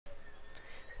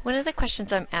One of the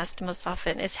questions I'm asked most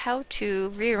often is how to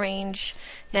rearrange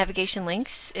navigation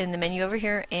links in the menu over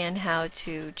here and how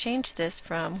to change this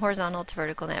from horizontal to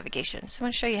vertical navigation. So I'm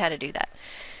going to show you how to do that.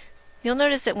 You'll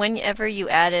notice that whenever you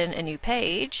add in a new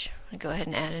page, I'll go ahead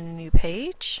and add in a new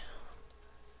page.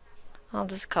 I'll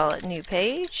just call it new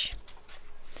page.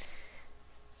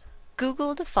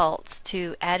 Google defaults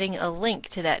to adding a link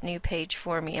to that new page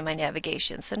for me in my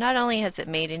navigation. So not only has it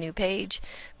made a new page,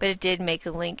 but it did make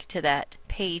a link to that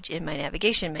page in my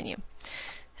navigation menu.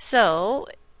 So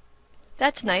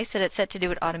that's nice that it's set to do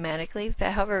it automatically,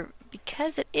 but however,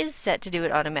 because it is set to do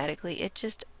it automatically, it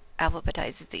just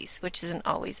alphabetizes these, which isn't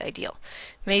always ideal.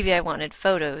 Maybe I wanted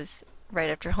photos right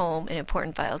after home and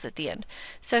important files at the end.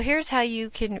 So here's how you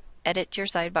can edit your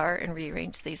sidebar and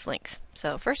rearrange these links.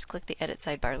 So first click the edit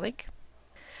sidebar link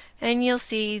and you'll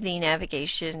see the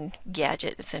navigation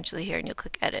gadget essentially here, and you'll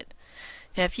click edit.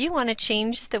 Now if you want to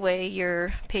change the way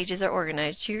your pages are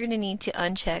organized, you're going to need to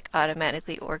uncheck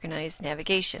automatically organized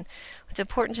navigation. What's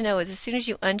important to know is as soon as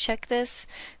you uncheck this,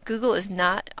 Google is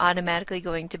not automatically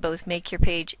going to both make your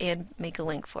page and make a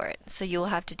link for it. So you'll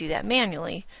have to do that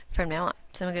manually from now on.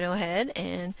 So I'm going to go ahead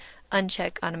and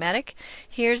uncheck automatic.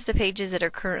 Here's the pages that are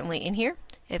currently in here.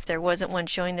 If there wasn't one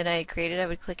showing that I had created, I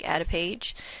would click add a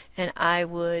page and I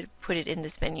would put it in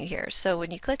this menu here. So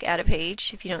when you click add a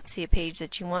page, if you don't see a page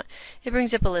that you want, it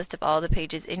brings up a list of all the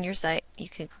pages in your site. You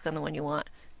can click on the one you want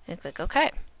and click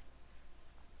OK.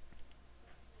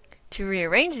 To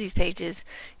rearrange these pages,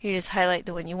 you just highlight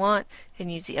the one you want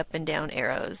and use the up and down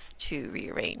arrows to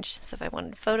rearrange. So if I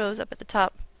wanted photos up at the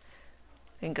top,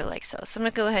 I can go like so. So I'm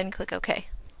going to go ahead and click OK.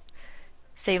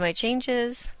 Save my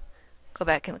changes, go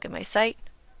back and look at my site,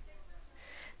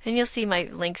 and you'll see my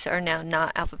links are now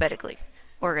not alphabetically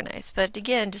organized. But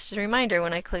again, just a reminder,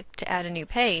 when I click to add a new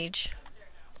page,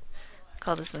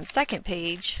 call this one second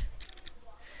page,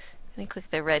 and click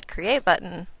the red create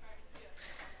button,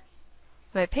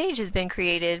 my page has been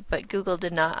created, but Google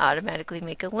did not automatically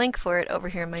make a link for it over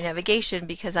here in my navigation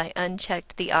because I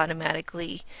unchecked the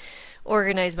automatically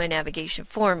organize my navigation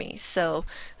for me. So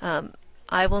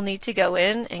I will need to go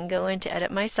in to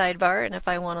edit my sidebar, and if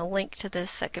I want to link to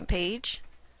this second page,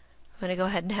 I'm going to go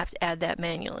ahead and have to add that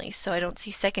manually. So I don't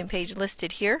see second page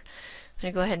listed here. I'm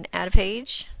going to go ahead and add a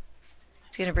page.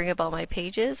 It's going to bring up all my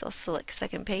pages. I'll select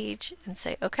second page and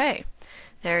say OK.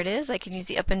 There it is. I can use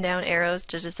the up and down arrows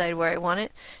to decide where I want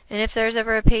it. And if there's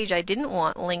ever a page I didn't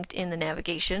want linked in the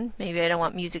navigation, maybe I don't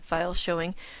want music files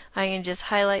showing, I can just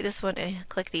highlight this one and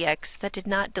click the X. That did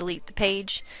not delete the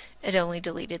page. It only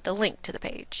deleted the link to the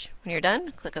page. When you're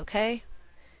done, click OK,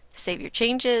 save your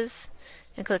changes,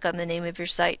 and click on the name of your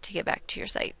site to get back to your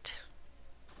site.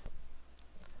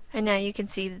 And now you can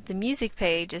see that the music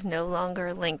page is no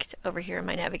longer linked over here in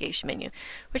my navigation menu,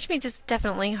 which means it's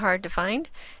definitely hard to find.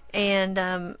 And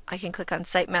I can click on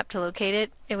sitemap to locate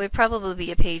it. It would probably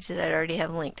be a page that I'd already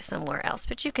have linked somewhere else,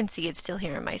 but you can see it's still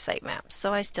here in my sitemap,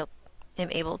 so I still am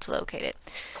able to locate it.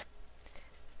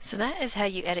 So that is how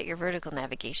you edit your vertical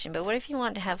navigation, but what if you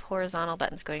want to have horizontal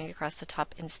buttons going across the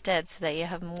top instead so that you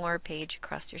have more page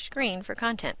across your screen for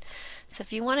content? So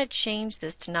if you want to change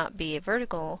this to not be a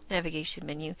vertical navigation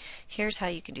menu, here's how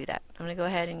you can do that. I'm going to go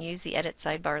ahead and use the edit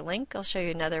sidebar link. I'll show you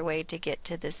another way to get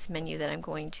to this menu that I'm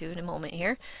going to in a moment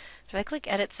here. If I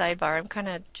click edit sidebar, I'm kind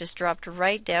of just dropped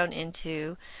right down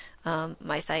into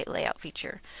my site layout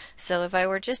feature. So if I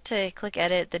were just to click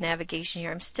edit the navigation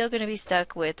here, I'm still going to be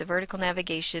stuck with the vertical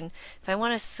navigation. If I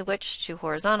want to switch to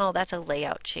horizontal, that's a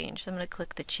layout change. So I'm going to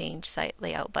click the change site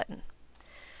layout button.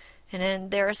 And then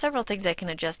there are several things I can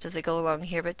adjust as I go along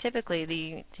here, but typically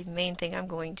the main thing I'm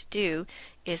going to do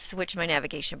is switch my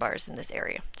navigation bars in this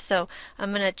area. So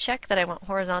I'm going to check that I want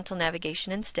horizontal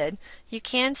navigation instead. You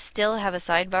can still have a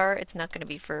sidebar. It's not going to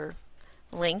be for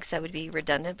links, that would be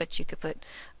redundant, but you could put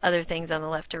other things on the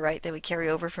left or right that would carry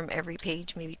over from every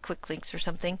page, maybe quick links or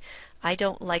something. I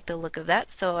don't like the look of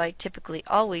that, so I typically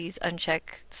always uncheck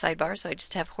sidebar, so I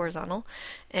just have horizontal,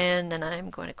 and then I'm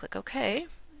going to click OK,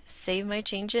 save my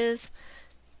changes,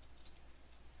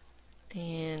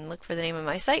 and look for the name of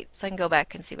my site so I can go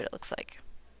back and see what it looks like.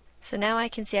 So now I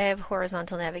can see I have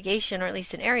horizontal navigation, or at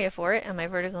least an area for it, and my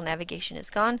vertical navigation is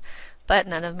gone, but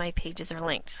none of my pages are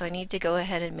linked. So I need to go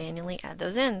ahead and manually add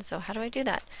those in. So how do I do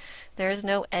that? There is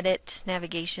no edit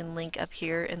navigation link up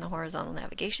here in the horizontal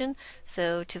navigation.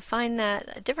 So to find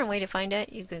that, a different way to find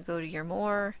it, you can go to your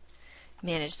More,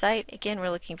 Manage Site. Again,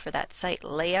 we're looking for that site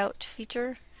layout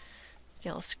feature. So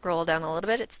you'll scroll down a little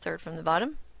bit, it's third from the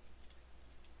bottom.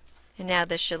 And now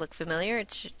this should look familiar.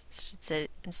 It should say,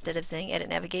 instead of saying edit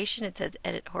navigation, it says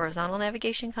edit horizontal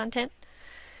navigation content.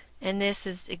 And this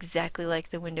is exactly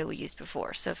like the window we used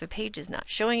before. So if a page is not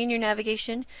showing in your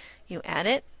navigation, you add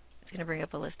it. It's going to bring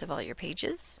up a list of all your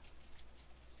pages.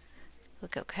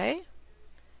 Click OK.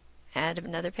 Add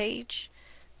another page.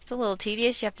 It's a little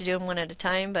tedious. You have to do them one at a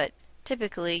time, but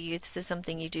typically this is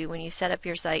something you do when you set up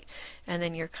your site and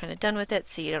then you're kind of done with it,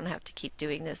 so you don't have to keep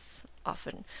doing this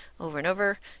often over and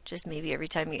over. Just maybe every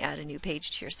time you add a new page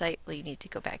to your site, well, you need to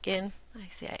go back in. I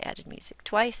see I added music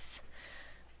twice.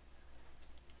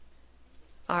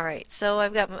 Alright, so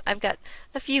I've got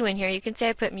a few in here. You can see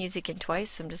I put music in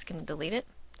twice, so I'm just going to delete it.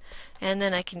 And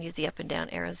then I can use the up and down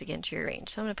arrows again to rearrange.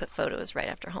 So I'm going to put photos right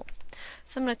after home.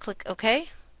 So I'm going to click OK.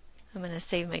 I'm going to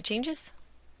save my changes.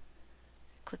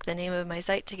 Click the name of my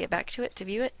site to get back to it, to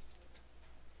view it.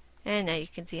 And now you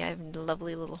can see I have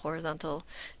lovely little horizontal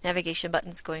navigation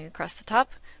buttons going across the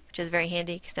top, which is very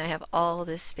handy because now I have all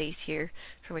this space here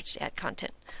for which to add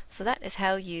content. So that is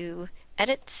how you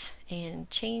edit and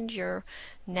change your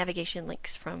navigation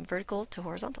links from vertical to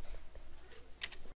horizontal.